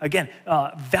you, again,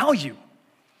 value.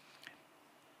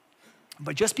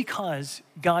 But just because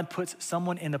God puts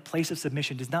someone in a place of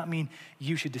submission does not mean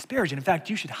you should disparage it. In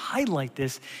fact, you should highlight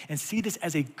this and see this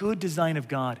as a good design of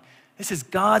God. This is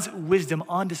God's wisdom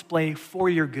on display for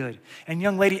your good. And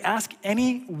young lady, ask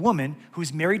any woman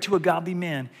who's married to a godly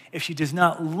man if she does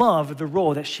not love the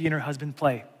role that she and her husband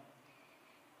play.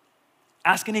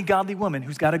 Ask any godly woman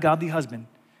who's got a godly husband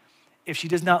if she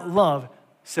does not love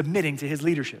submitting to his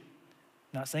leadership.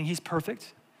 Not saying he's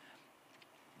perfect,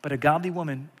 but a godly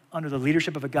woman under the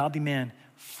leadership of a godly man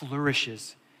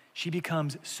flourishes. She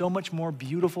becomes so much more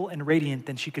beautiful and radiant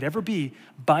than she could ever be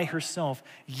by herself,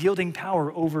 yielding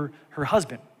power over her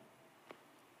husband.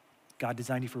 God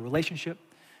designed you for relationship.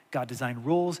 God designed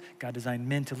roles. God designed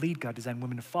men to lead. God designed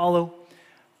women to follow.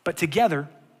 But together,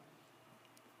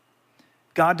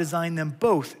 God designed them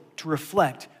both to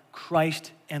reflect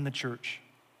Christ and the church.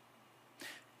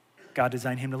 God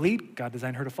designed him to lead. God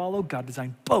designed her to follow. God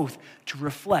designed both to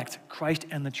reflect Christ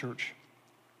and the church.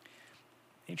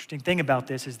 The interesting thing about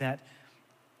this is that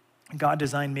God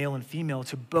designed male and female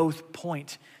to both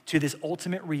point to this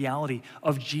ultimate reality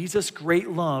of Jesus' great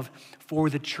love for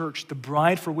the church, the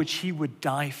bride for which he would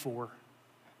die for.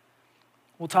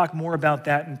 We'll talk more about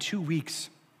that in 2 weeks.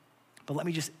 But let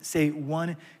me just say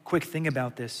one quick thing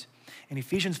about this. In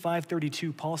Ephesians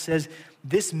 5:32, Paul says,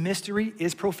 this mystery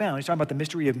is profound. He's talking about the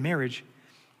mystery of marriage.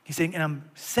 He's saying, and I'm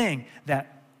saying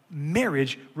that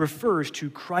marriage refers to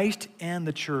Christ and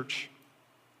the church.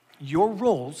 Your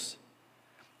roles,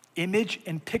 image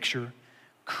and picture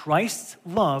Christ's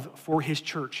love for his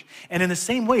church. And in the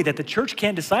same way that the church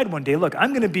can't decide one day, look, I'm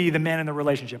going to be the man in the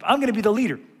relationship. I'm going to be the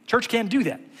leader. Church can't do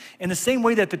that. In the same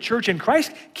way that the church and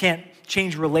Christ can't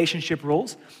change relationship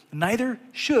roles, neither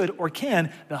should or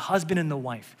can the husband and the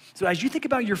wife. So as you think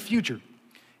about your future,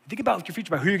 about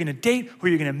who you're going to date, who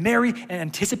you're going to marry, and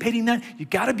anticipating that, you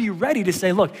got to be ready to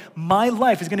say, look, my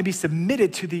life is going to be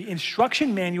submitted to the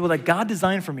instruction manual that God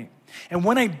designed for me. And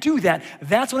when I do that,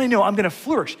 that's when I know I'm going to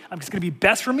flourish. It's going to be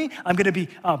best for me. I'm going to be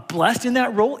blessed in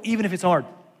that role, even if it's hard.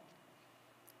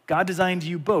 God designed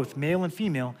you both, male and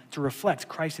female, to reflect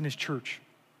Christ in his church.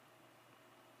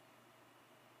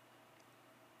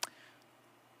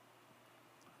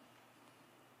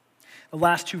 The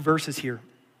last two verses here,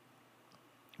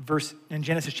 in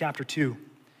Genesis chapter 2,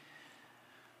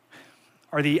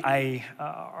 are the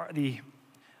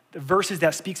verses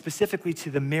that speak specifically to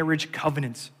the marriage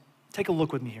covenants. Take a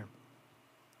look with me here.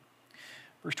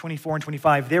 Verse 24 and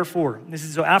 25, therefore, this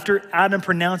is so after Adam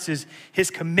pronounces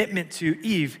his commitment to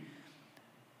Eve,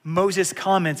 Moses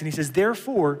comments and he says,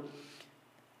 therefore,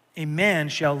 a man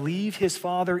shall leave his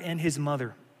father and his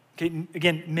mother. Okay,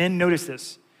 again, men, notice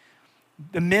this.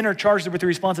 The men are charged with the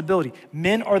responsibility.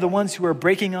 Men are the ones who are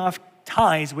breaking off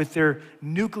ties with their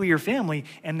nuclear family,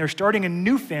 and they're starting a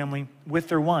new family with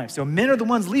their wives. So men are the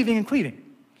ones leaving and cleaving.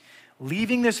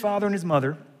 Leaving this father and his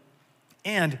mother,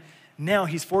 and now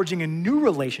he's forging a new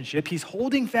relationship. He's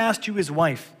holding fast to his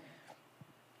wife.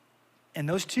 And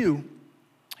those two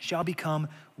shall become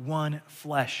one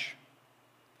flesh.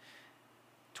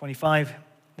 25,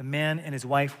 the man and his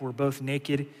wife were both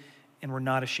naked and were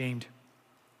not ashamed.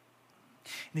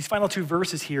 In these final two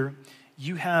verses here,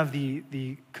 you have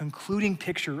the concluding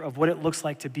picture of what it looks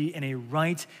like to be in a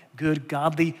right, good,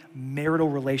 godly marital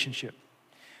relationship.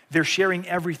 They're sharing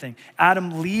everything.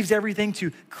 Adam leaves everything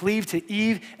to cleave to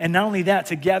Eve, and not only that,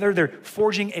 together they're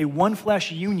forging a one flesh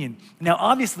union. Now,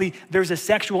 obviously, there's a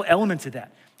sexual element to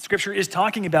that. Scripture is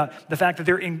talking about the fact that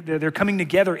they're coming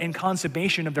together in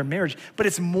consummation of their marriage, but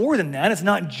it's more than that. It's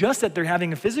not just that they're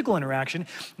having a physical interaction.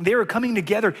 They are coming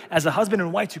together as a husband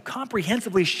and wife to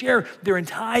comprehensively share their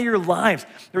entire lives.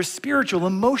 Their spiritual,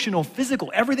 emotional,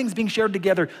 physical, everything's being shared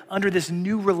together under this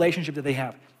new relationship that they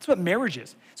have. That's what marriage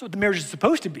is. That's what the marriage is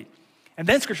supposed to be. And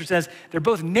then Scripture says they're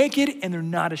both naked and they're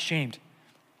not ashamed.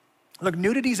 Look,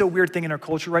 nudity is a weird thing in our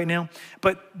culture right now,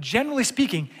 but generally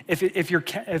speaking, if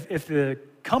the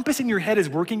compass in your head is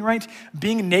working right,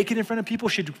 being naked in front of people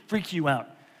should freak you out.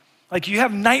 Like you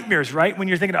have nightmares, right? When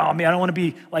you're thinking, oh man, I don't want to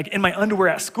be like in my underwear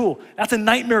at school. That's a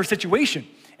nightmare situation.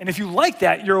 And if you like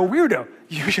that, you're a weirdo.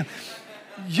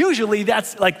 Usually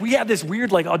that's like, we have this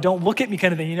weird like, oh, don't look at me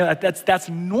kind of thing. You know, that's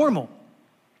normal.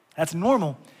 That's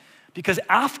normal. Because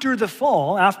after the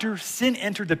fall, after sin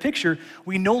entered the picture,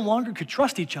 we no longer could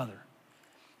trust each other.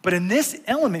 But in this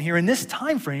element here, in this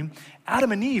time frame,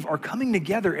 Adam and Eve are coming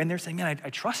together and they're saying, man, I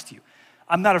trust you.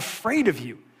 I'm not afraid of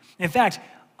you. In fact,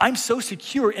 I'm so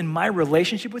secure in my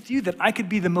relationship with you that I could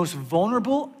be the most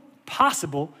vulnerable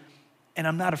possible, and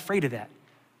I'm not afraid of that.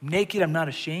 Naked, I'm not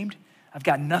ashamed. I've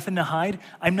got nothing to hide.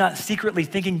 I'm not secretly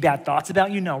thinking bad thoughts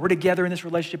about you. No, we're together in this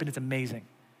relationship and it's amazing.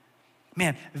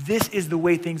 Man, this is the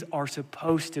way things are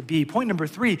supposed to be. Point number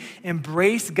 3,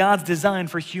 embrace God's design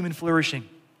for human flourishing.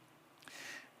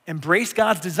 Embrace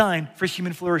God's design for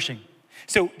human flourishing.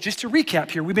 So just to recap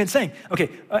here, we've been saying, okay,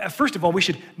 first of all, we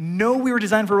should know we were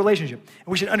designed for a relationship. And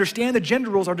we should understand that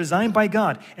gender roles are designed by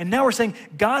God. And now we're saying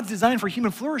God's design for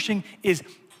human flourishing is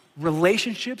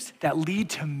relationships that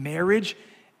lead to marriage,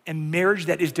 and marriage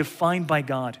that is defined by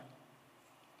God.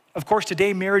 Of course,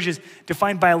 today marriage is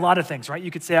defined by a lot of things, right? You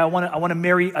could say, I want to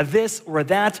marry a this or a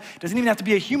that. It doesn't even have to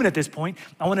be a human at this point.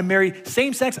 I want to marry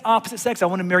same sex, opposite sex. I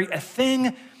want to marry a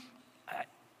thing.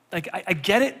 I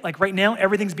get it. Like right now,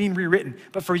 everything's being rewritten.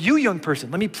 But for you, young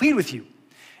person, let me plead with you.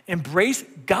 Embrace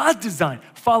God's design.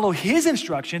 Follow his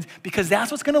instructions because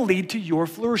that's what's going to lead to your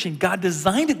flourishing. God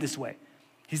designed it this way.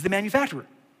 He's the manufacturer.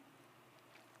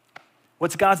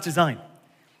 What's God's design?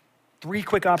 3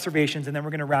 quick observations, and then we're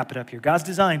going to wrap it up here. God's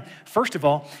design, first of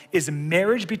all, is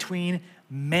marriage between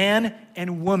man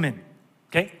and woman.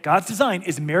 Okay? God's design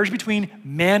is marriage between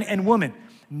man and woman.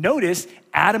 Notice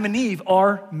Adam and Eve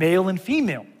are male and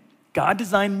female. God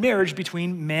designed marriage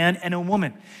between man and a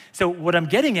woman. So what I'm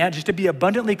getting at, just to be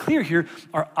abundantly clear here,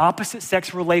 are opposite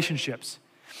sex relationships.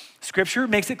 Scripture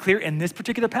makes it clear in this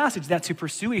particular passage that to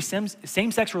pursue a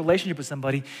same-sex relationship with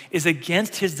somebody is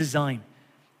against his design.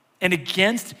 and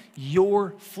against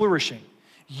your flourishing.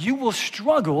 You will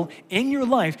struggle in your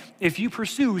life if you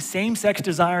pursue same-sex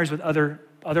desires with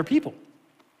other people.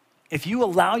 If you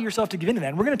allow yourself to give into that,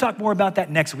 and we're going to talk more about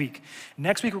that next week.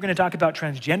 Next week, we're going to talk about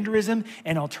transgenderism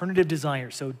and alternative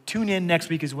desires. So tune in next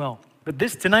week as well. But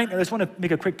tonight, I just want to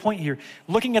make a quick point here.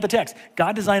 Looking at the text,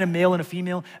 God designed a male and a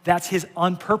female. That's his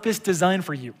on-purpose design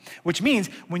for you, which means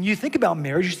when you think about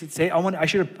marriage, you should say,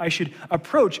 I should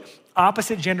approach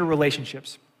opposite gender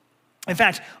relationships. In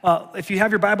fact, if you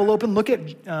have your Bible open, look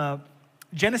at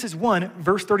Genesis 1,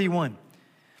 verse 31.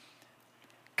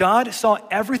 God saw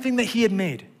everything that he had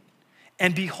made,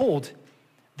 and behold,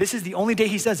 this is the only day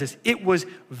he says this, it was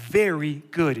very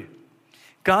good.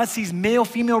 God sees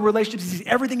male-female relationships, he sees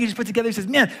everything he just put together, he says,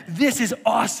 man, this is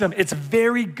awesome, it's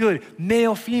very good,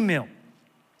 male-female.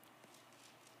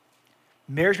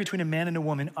 Marriage between a man and a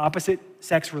woman, opposite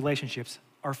sex relationships,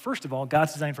 are first of all,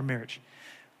 God's design for marriage.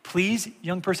 Please,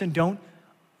 young person, don't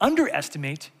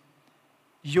underestimate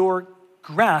your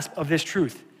grasp of this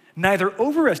truth. Neither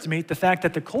overestimate the fact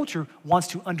that the culture wants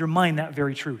to undermine that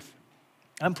very truth.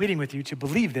 I'm pleading with you to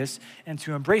believe this and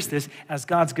to embrace this as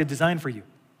God's good design for you.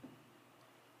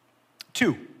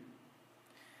 2,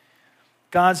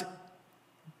 God's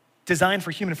design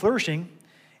for human flourishing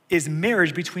is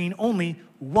marriage between only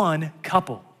one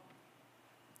couple.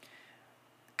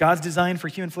 God's design for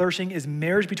human flourishing is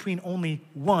marriage between only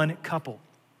one couple.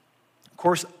 Of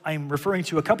course, I'm referring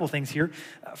to a couple things here.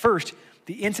 First,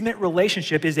 the intimate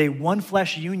relationship is a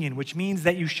one-flesh union, which means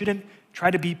that you shouldn't try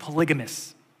to be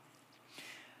polygamous.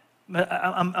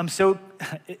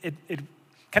 It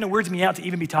kind of weirds me out to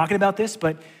even be talking about this,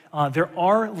 but there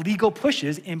are legal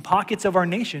pushes in pockets of our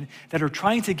nation that are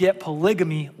trying to get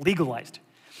polygamy legalized.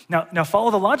 Now follow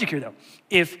the logic here, though.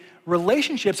 If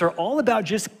relationships are all about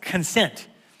just consent,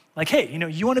 like, hey,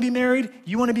 you want to be married,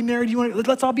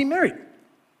 let's all be married.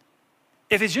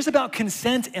 If it's just about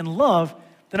consent and love,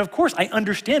 then of course I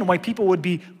understand why people would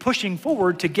be pushing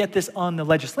forward to get this on the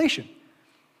legislation.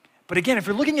 But again, if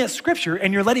you're looking at scripture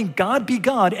and you're letting God be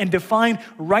God and define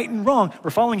right and wrong,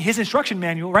 we're following his instruction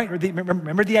manual, right?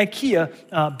 Remember the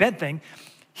IKEA bed thing?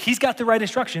 He's got the right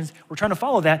instructions. We're trying to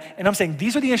follow that. And I'm saying,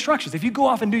 these are the instructions. If you go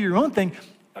off and do your own thing,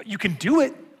 you can do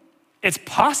it. It's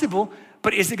possible,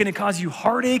 but is it going to cause you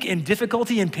heartache and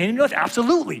difficulty and pain in your life?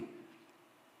 Absolutely.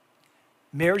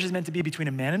 Marriage is meant to be between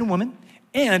a man and a woman,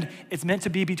 and it's meant to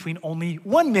be between only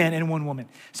one man and one woman.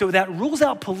 So that rules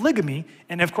out polygamy.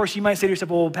 And of course, you might say to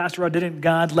yourself, well, Pastor Rod, didn't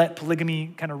God let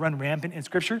polygamy kind of run rampant in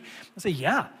scripture? I say,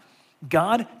 yeah.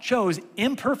 God chose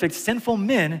imperfect, sinful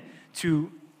men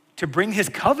to bring his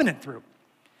covenant through.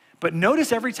 But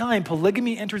notice every time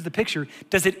polygamy enters the picture,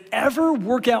 does it ever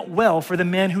work out well for the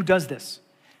man who does this?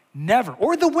 Never.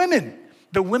 Or the women.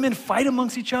 The women fight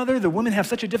amongst each other. The women have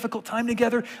such a difficult time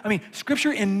together. I mean,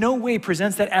 scripture in no way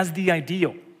presents that as the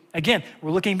ideal. Again,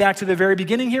 we're looking back to the very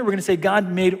beginning here. We're going to say God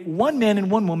made one man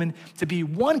and one woman to be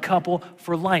one couple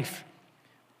for life.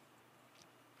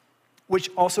 Which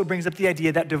also brings up the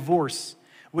idea that divorce,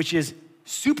 which is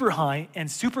super high and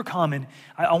super common.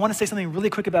 I want to say something really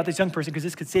quick about this young person because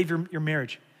this could save your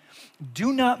marriage.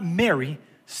 Do not marry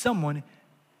someone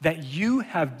that you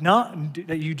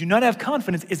do not have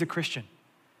confidence is a Christian.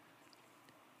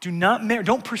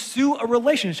 Don't pursue a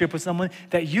relationship with someone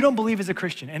that you don't believe is a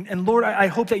Christian. And Lord, I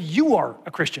hope that you are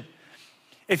a Christian.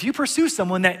 If you pursue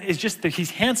someone that is just that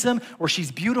he's handsome or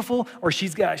she's beautiful or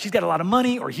she's got a lot of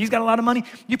money or he's got a lot of money,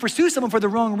 you pursue someone for the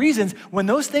wrong reasons. When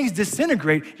those things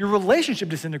disintegrate, your relationship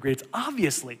disintegrates,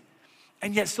 obviously.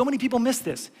 And yet so many people miss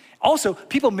this. Also,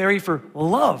 people marry for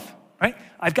love. Right?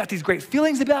 I've got these great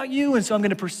feelings about you, and so I'm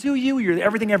going to pursue you. You're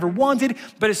everything I ever wanted.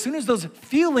 But as soon as those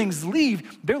feelings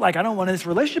leave, they're like, I don't want this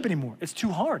relationship anymore. It's too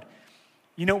hard.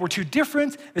 We're too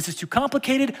different. This is too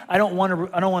complicated. I don't want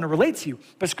to relate to you.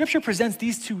 But Scripture presents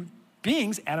these two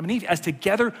beings, Adam and Eve, as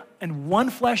together in one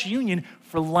flesh union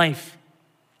for life.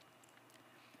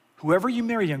 Whoever you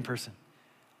marry, young person,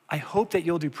 I hope that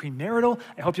you'll do premarital.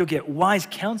 I hope you'll get wise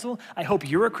counsel. I hope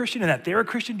you're a Christian and that they're a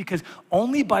Christian, because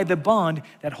only by the bond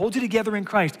that holds you together in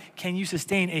Christ can you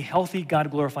sustain a healthy,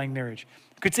 God-glorifying marriage.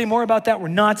 I could say more about that. We're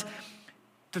not.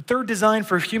 The third design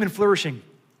for human flourishing.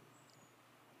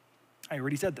 I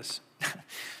already said this.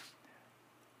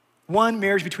 1,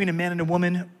 marriage between a man and a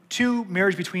woman. 2,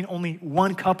 marriage between only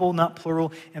one couple, not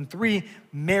plural. And 3,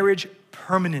 marriage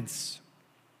permanence.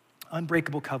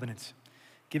 Unbreakable covenants.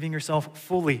 Giving yourself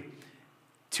fully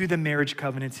to the marriage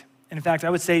covenant. And in fact, I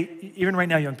would say, even right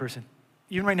now, young person,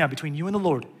 even right now, between you and the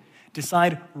Lord,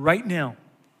 decide right now,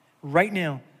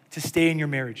 to stay in your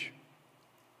marriage.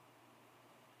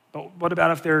 But what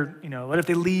about if they're, what if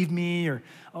they leave me,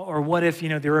 or what if,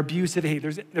 they're abusive? Hey,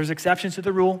 there's exceptions to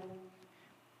the rule,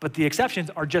 but the exceptions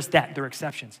are just that, they're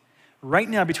exceptions. Right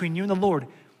now, between you and the Lord,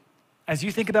 as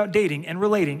you think about dating and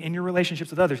relating in your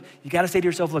relationships with others, you gotta say to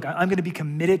yourself, look, I'm gonna be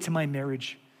committed to my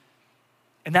marriage.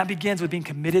 And that begins with being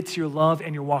committed to your love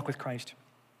and your walk with Christ.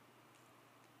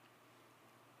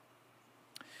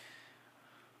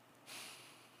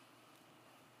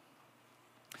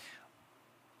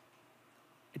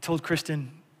 I told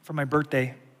Kristen for my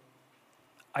birthday,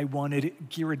 I wanted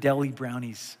Ghirardelli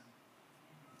brownies.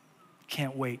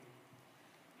 Can't wait.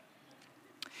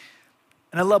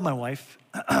 And I love my wife.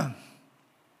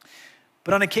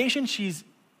 But on occasion, she's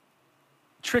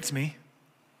tricks me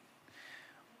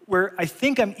where I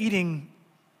think I'm eating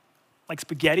like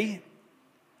spaghetti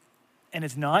and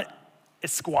it's not,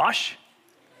 it's squash.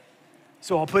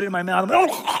 So I'll put it in my mouth.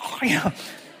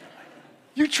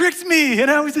 You tricked me and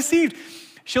I was deceived.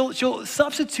 She'll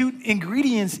substitute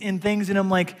ingredients in things and I'm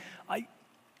like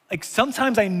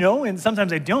sometimes I know and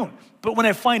sometimes I don't. But when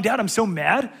I find out, I'm so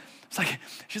mad.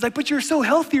 She's like, but you're so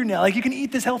healthier now. Like you can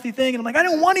eat this healthy thing. And I'm like, I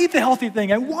don't want to eat the healthy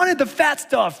thing. I wanted the fat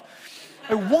stuff.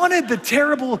 I wanted the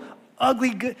terrible, ugly,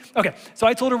 good. Okay, so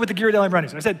I told her with the Ghirardelli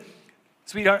brownies. I said,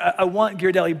 sweetheart, I want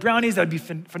Ghirardelli brownies. That would be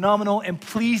phenomenal. And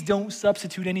please don't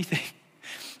substitute anything.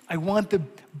 I want the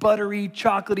buttery,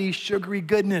 chocolatey, sugary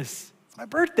goodness. It's my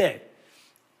birthday.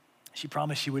 She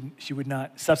promised she would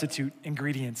not substitute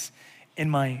ingredients in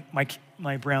my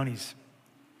brownies.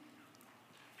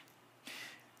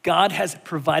 God has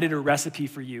provided a recipe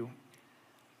for you,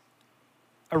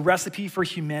 a recipe for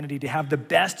humanity to have the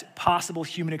best possible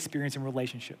human experience in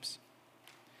relationships.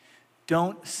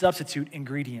 Don't substitute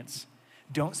ingredients.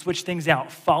 Don't switch things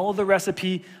out. Follow the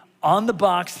recipe on the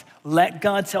box. Let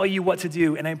God tell you what to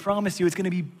do. And I promise you, it's gonna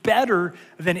be better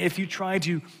than if you try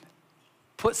to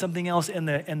put something else in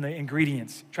the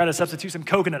ingredients. Try to substitute some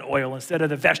coconut oil instead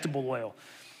of the vegetable oil.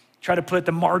 Try to put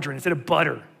the margarine instead of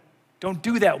butter. Don't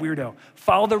do that, weirdo.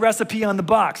 Follow the recipe on the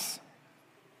box.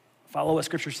 Follow what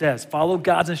Scripture says. Follow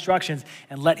God's instructions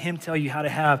and let Him tell you how to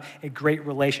have a great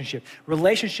relationship.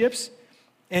 Relationships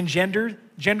and gender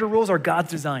rules are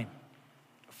God's design.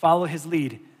 Follow His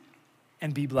lead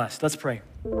and be blessed. Let's pray.